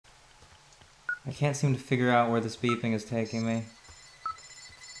I can't seem to figure out where this beeping is taking me.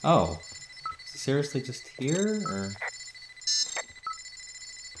 Oh. Is it seriously just here, or...?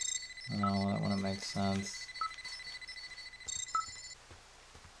 Oh, that wouldn't make sense.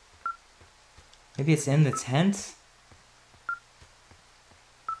 Maybe it's in the tent?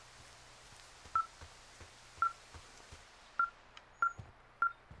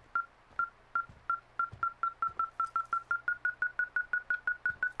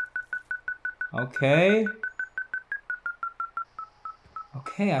 Okay.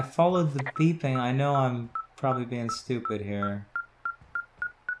 Okay, I followed the beeping. I know I'm probably being stupid here.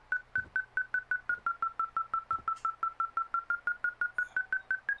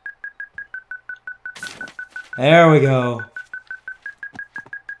 There we go.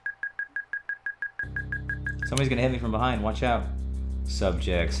 Somebody's gonna hit me from behind. Watch out.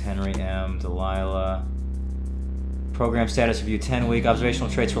 Subjects: Henry M., Delilah. Program status review: 10-week. Observational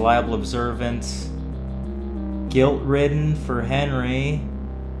traits: reliable, observant. Guilt-ridden for Henry.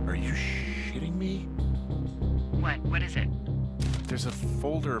 Are you shitting me? What? What is it? There's a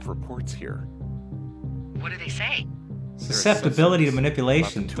folder of reports here. What do they say? Susceptibility to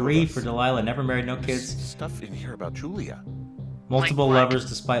manipulation: 3 for Delilah. Never married, no kids. Stuff in here about Julia. Multiple Like what? lovers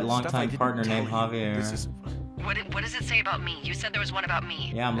despite longtime partner named Javier. This is... What does it say about me? You said there was one about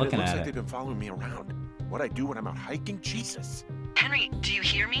me. Yeah, I'm And looking it looks at like it. they've been following me around. What I do when I'm out hiking? Jesus. Henry, do you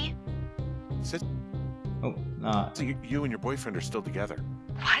hear me? Sis, Oh, so you and your boyfriend are still together.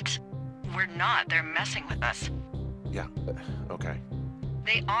 What? We're not. They're messing with us. Yeah, okay.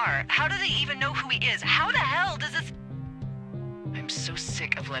 They are. How do they even know who he is? How the hell does this... I'm so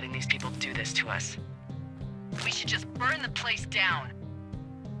sick of letting these people do this to us. We should just burn the place down.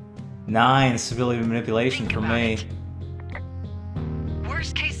 9 stability to manipulation Think for about me. it.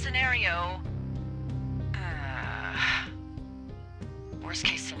 Worst case scenario... worst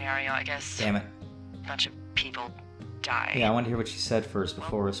case scenario, I guess. Damn it. A bunch of people die. Yeah, I want to hear what she said first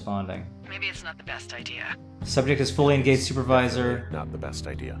before responding. Maybe it's not the best idea. Subject is fully engaged supervisor. Definitely not the best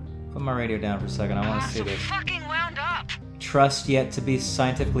idea. Put my radio down for a second. I want to see So this. fucking wound up. Trust yet to be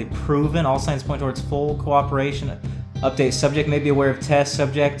scientifically proven. All signs point towards full cooperation. Update. Subject may be aware of tests.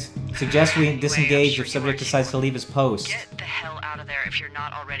 Subject suggests we Anyway, disengage I'm sure if you subject are decides to leave his post. Get the hell out of there if you're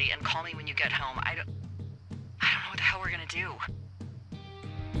not already, and call me when you get home. I don't know what the hell we're gonna do.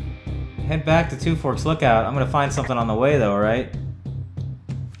 Head back to Two Forks Lookout. I'm gonna find something on the way though, right?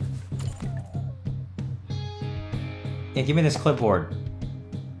 Yeah, give me this clipboard.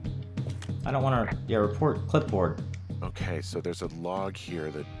 I don't want to... Yeah, report clipboard. Okay, so there's a log here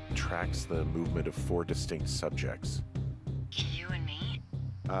that tracks the movement of 4 distinct subjects. You and me?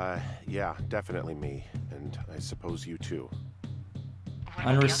 Yeah, definitely me. And I suppose you too. What about the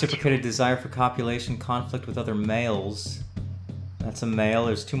other Unreciprocated desire for copulation, conflict with other males. That's a male.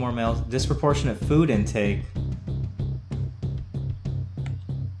 There's 2 more males. Disproportionate food intake.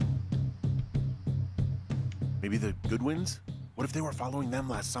 Maybe the Goodwins? What if they were following them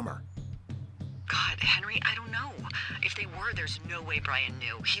last summer? God, Henry, I don't know. If they were, there's no way Brian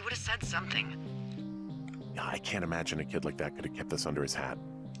knew. He would have said something. Yeah, I can't imagine a kid like that could have kept this under his hat.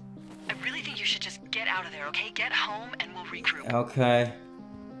 I really think you should just get out of there, okay? Get home and we'll regroup. Okay.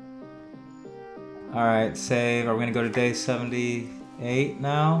 Alright, save. Are we gonna go to day 78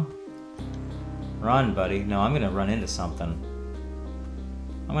 now? Run, buddy. No, I'm gonna run into something.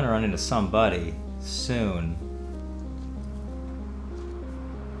 I'm gonna run into somebody soon.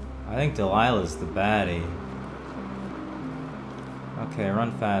 I think Delilah's the baddie. Okay,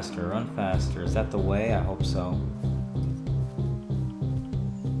 run faster, run faster. Is that the way? I hope so.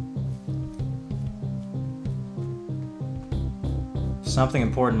 Something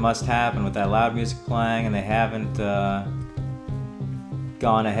important must happen with that loud music playing, and they haven't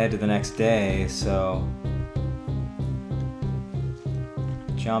gone ahead to the next day, so...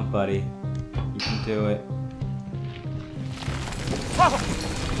 Jump, buddy. You can do it.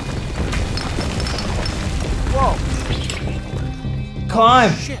 Whoa!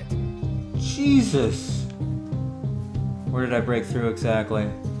 Climb! Shit! Jesus! Where did I break through exactly?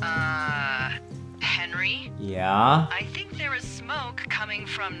 Henry? Yeah? I think there is smoke coming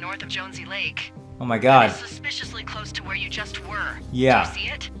from north of Jonesy Lake. Oh my god. It's suspiciously close to where you just were. Yeah. Do you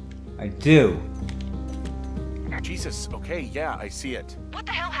see it? I do. Jesus, okay, yeah, I see it. What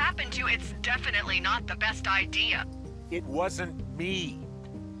the hell happened to you? It's definitely not the best idea. It wasn't me.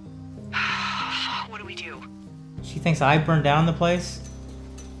 What do we do? She thinks I burned down the place?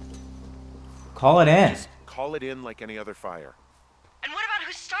 Call it in. Just call it in like any other fire. And what about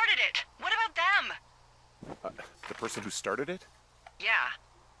who started it? What about them? The person who started it? Yeah.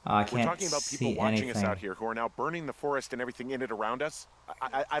 I We're can't talking about people see watching anything. us out here who are now burning the forest and everything in it around us.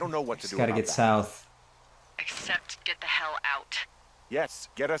 I don't know what to Just do gotta about get that. south. Except get the hell out. Yes,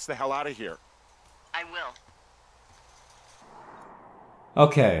 get us the hell out of here. I will.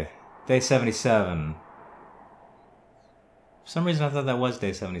 Okay, day 77. For some reason I thought that was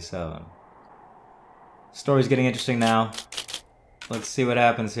day 77. Story's getting interesting now. Let's see what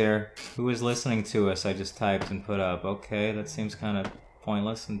happens here. Who is listening to us? I just typed and put up. Okay, that seems kind of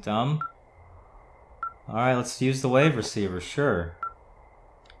pointless and dumb. Alright, let's use the wave receiver, sure.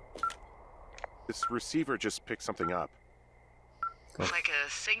 This receiver just picked something up. Go, Like a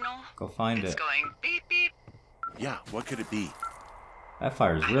signal? go find It's it. going beep beep. Yeah, what could it be? That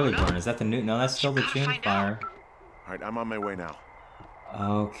fire's really burning. Is that the new? No, that's still the June Find fire. All right, I'm on my way now.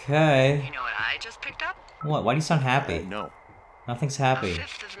 Okay. You know what I just picked up? What? Why do you sound happy? No. Nothing's A happy.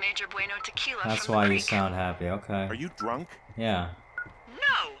 fifth of Major Bueno tequila That's from why the you creek. sound happy. Okay. Are you drunk? Yeah.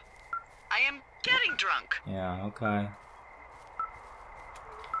 No! I am getting drunk. Yeah, okay.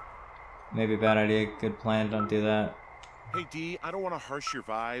 Maybe a bad idea, good plan, don't do that. Hey, D, I don't want to harsh your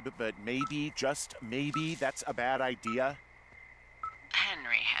vibe, but maybe, just maybe, that's a bad idea.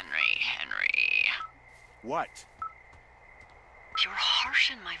 Henry. What? You're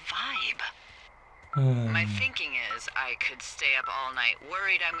harshing my vibe. My thinking is I could stay up all night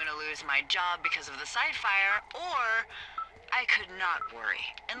worried I'm gonna lose my job because of the side fire, or I could not worry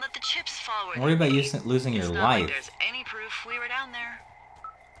and let the chips fall where Worry they about may. you losing your It's not like life. there's any proof we were down there.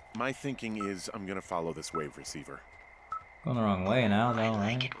 My thinking is I'm gonna follow this wave receiver. Going the wrong way now, though, I like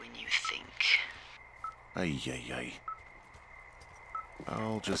right? it when you think. Ay.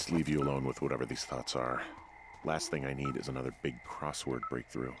 I'll just leave you alone with whatever these thoughts are. Last thing I need is another big crossword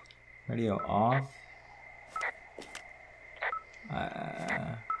breakthrough. Radio off.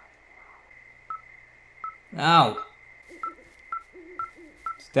 Ow!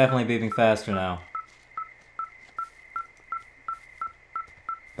 It's definitely beeping faster now.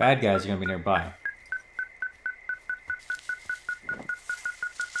 Bad guys are gonna be nearby.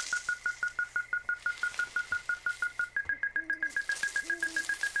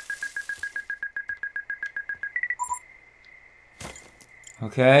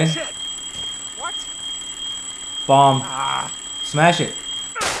 Okay. Shit! What? Bomb. Ah! Smash it.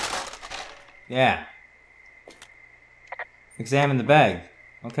 Yeah. Examine the bag.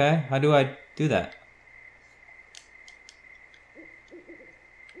 Okay, how do I do that?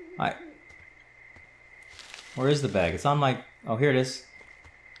 Where is the bag? It's on my... Oh, here it is.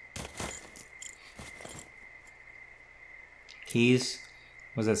 Keys.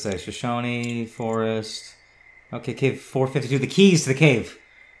 What does that say? Shoshone, Forest. Okay, cave 452. The keys to the cave.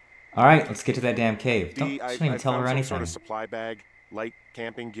 Alright, let's get to that damn cave. Don't even tell her found anything. some sort of supply bag, light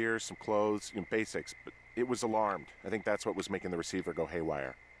camping gear, some clothes, basics, but it was alarmed. I think that's what was making the receiver go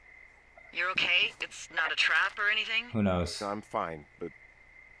haywire. You're okay? It's not a trap or anything? Who knows? So I'm fine, but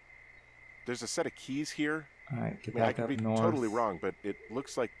there's a set of keys here. Alright, get I mean, I back could up be north. totally wrong, but it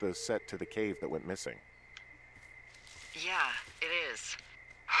looks like the set to the cave that went missing. Yeah, it is.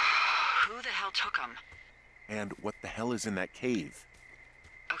 Who the hell took them? And what the hell is in that cave?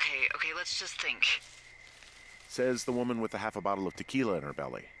 Okay, let's just think. Says the woman with a half a bottle of tequila in her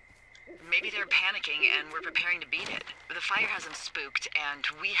belly. Maybe they're panicking and we're preparing to beat it. The fire has them spooked, and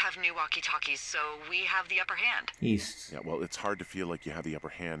we have new walkie-talkies, so we have the upper hand. East. Yeah, well, it's hard to feel like you have the upper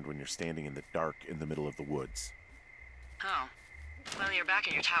hand when you're standing in the dark in the middle of the woods. Oh. Well, you're back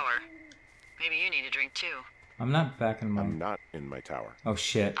in your tower. Maybe you need a drink, too. I'm not back in my... I'm not in my tower. Oh,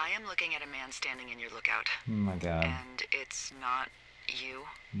 shit. I am looking at a man standing in your lookout. Oh, my God. And it's not you.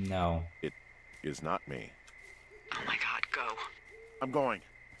 No. It is not me. Oh my God, go. I'm going.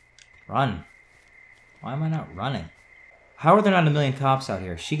 Run. Why am I not running? How are there not a million cops out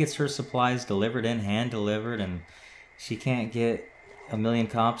here? She gets her supplies delivered in, hand-delivered, and she can't get a million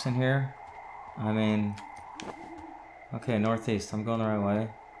cops in here? I mean... Okay, northeast. I'm going the right way.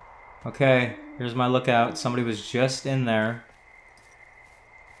 Okay, here's my lookout. Somebody was just in there.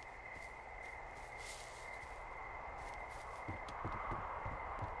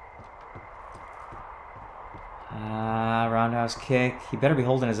 Roundhouse kick. He better be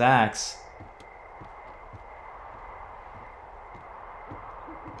holding his axe.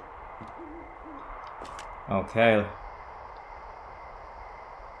 Okay.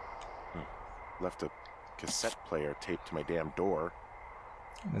 Left a cassette player taped to my damn door.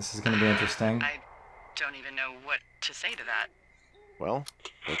 This is gonna be interesting. I don't even know what to say to that. Well,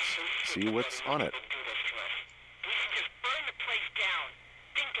 let's see what's on it. We should just burn the place down.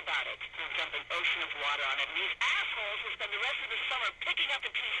 Think about it. We'll dump an ocean of water on it, and these assholes will spend the rest of the summer picking up the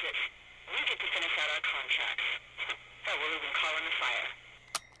pieces. We get to finish out our contracts. So we'll even call in the fire.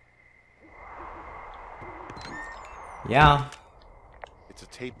 Yeah. It's a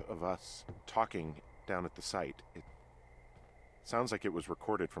tape of us talking down at the site. It sounds like it was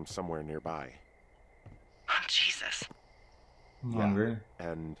recorded from somewhere nearby. Oh, Jesus. I'm Yeah. hungry.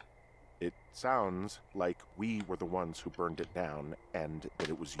 And it sounds like we were the ones who burned it down and that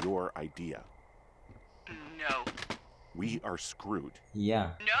it was your idea. No. We are screwed.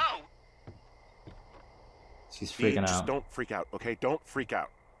 Yeah. No! She's Dee, freaking just out. don't freak out, okay? Don't freak out.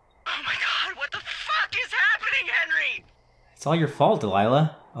 Oh my god, what the fuck is happening, Henry? It's all your fault,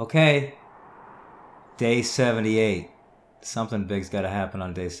 Delilah. Okay. Day 78. Something big's gotta happen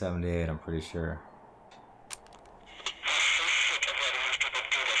on day 78, I'm pretty sure.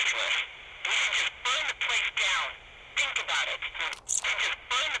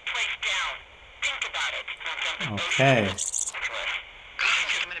 Okay. God, I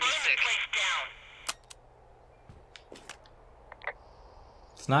think I'm gonna be sick.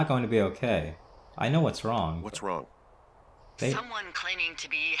 It's not going to be okay. I know what's wrong. What's wrong? Someone claiming to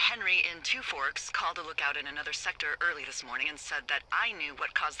be Henry in Two Forks called a lookout in another sector early this morning and said that I knew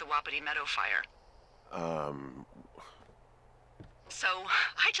what caused the Wapiti Meadow fire. So,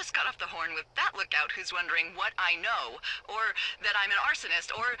 I just got off the horn with that lookout who's wondering what I know, or that I'm an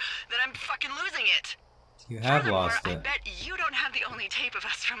arsonist, or that I'm fucking losing it. You have Furthermore, lost I it. bet you don't have the only tape of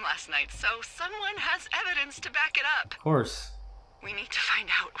us from last night, so someone has evidence to back it up. Of course. We need to find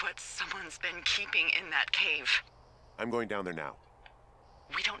out what someone's been keeping in that cave. I'm going down there now.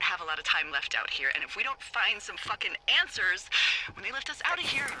 We don't have a lot of time left out here, and if we don't find some fucking answers, when they lift us out of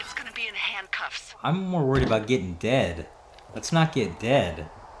here, it's gonna be in handcuffs. I'm more worried about getting dead. Let's not get dead.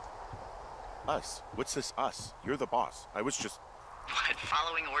 Us? What's this us? You're the boss. I was just... What,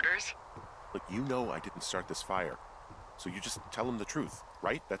 following orders? Look, you know I didn't start this fire. So you just tell him the truth,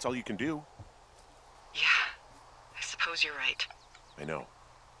 right? That's all you can do. Yeah, I suppose you're right. I know.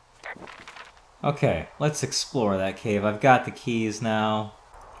 Okay, let's explore that cave. I've got the keys now.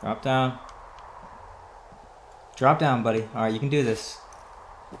 Drop down. Drop down, buddy. Alright, you can do this.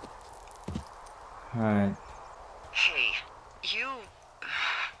 Alright. Hey, you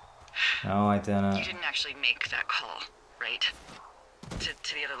No, I didn't. didn't actually make that call, right?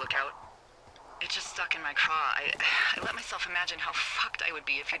 To the other lookout? It just stuck in my craw. I let myself imagine how fucked I would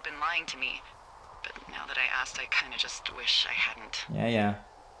be if you'd been lying to me. But now that I asked, I kind of just wish I hadn't. Yeah.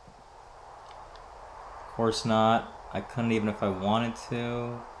 Of course not. I couldn't even if I wanted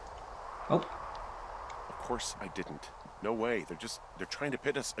to. Oh. Of course I didn't. No way. They're trying to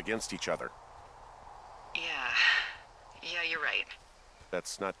pit us against each other. Yeah, you're right.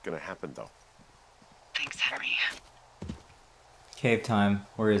 That's not gonna happen, though. Thanks, Henry. Cave time.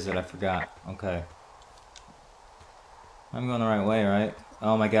 Where is it? I forgot. Okay. I'm going the right way, right?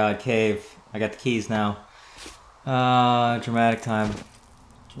 Oh my god, cave. I got the keys now. Dramatic time.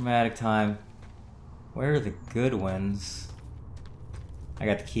 Dramatic time. Where are the good ones? I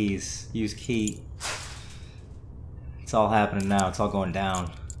got the keys. Use key. It's all happening now. It's all going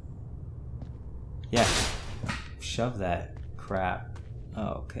down. Yeah. Shove that crap.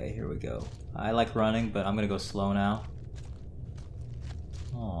 Okay, here we go. I like running, but I'm gonna go slow now.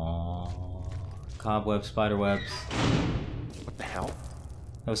 Aww. Cobwebs, spider webs. What the hell?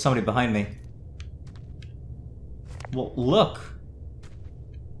 There was somebody behind me. Well, look!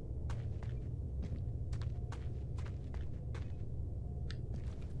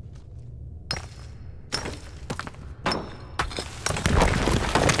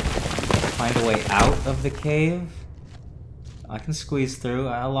 Find a way out of the cave? I can squeeze through.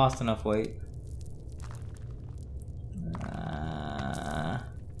 I lost enough weight.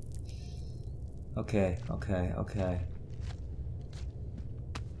 Okay.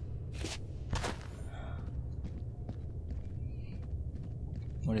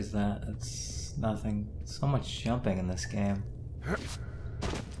 What is that? It's nothing. So much jumping in this game.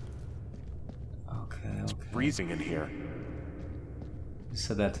 Okay. Freezing in here. You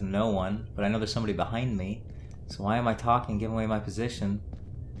said that to no one, but I know there's somebody behind me. So why am I talking, giving away my position?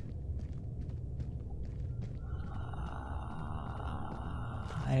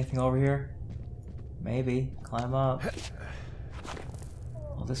 Anything over here? Maybe. Climb up.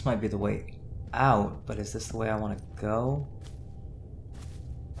 Well, this might be the way out, but is this the way I want to go?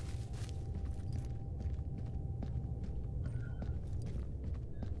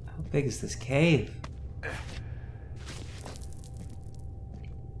 How big is this cave?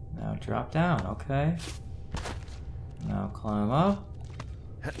 Now drop down, okay. Now climb up.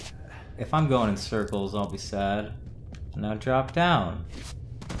 If I'm going in circles, I'll be sad. Now drop down.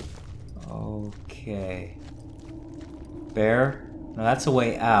 Okay. Bear? Now that's a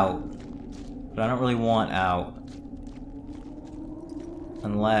way out. But I don't really want out.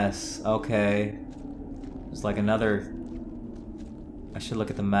 Unless, okay. It's like another... I should look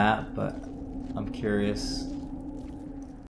at the map, but I'm curious.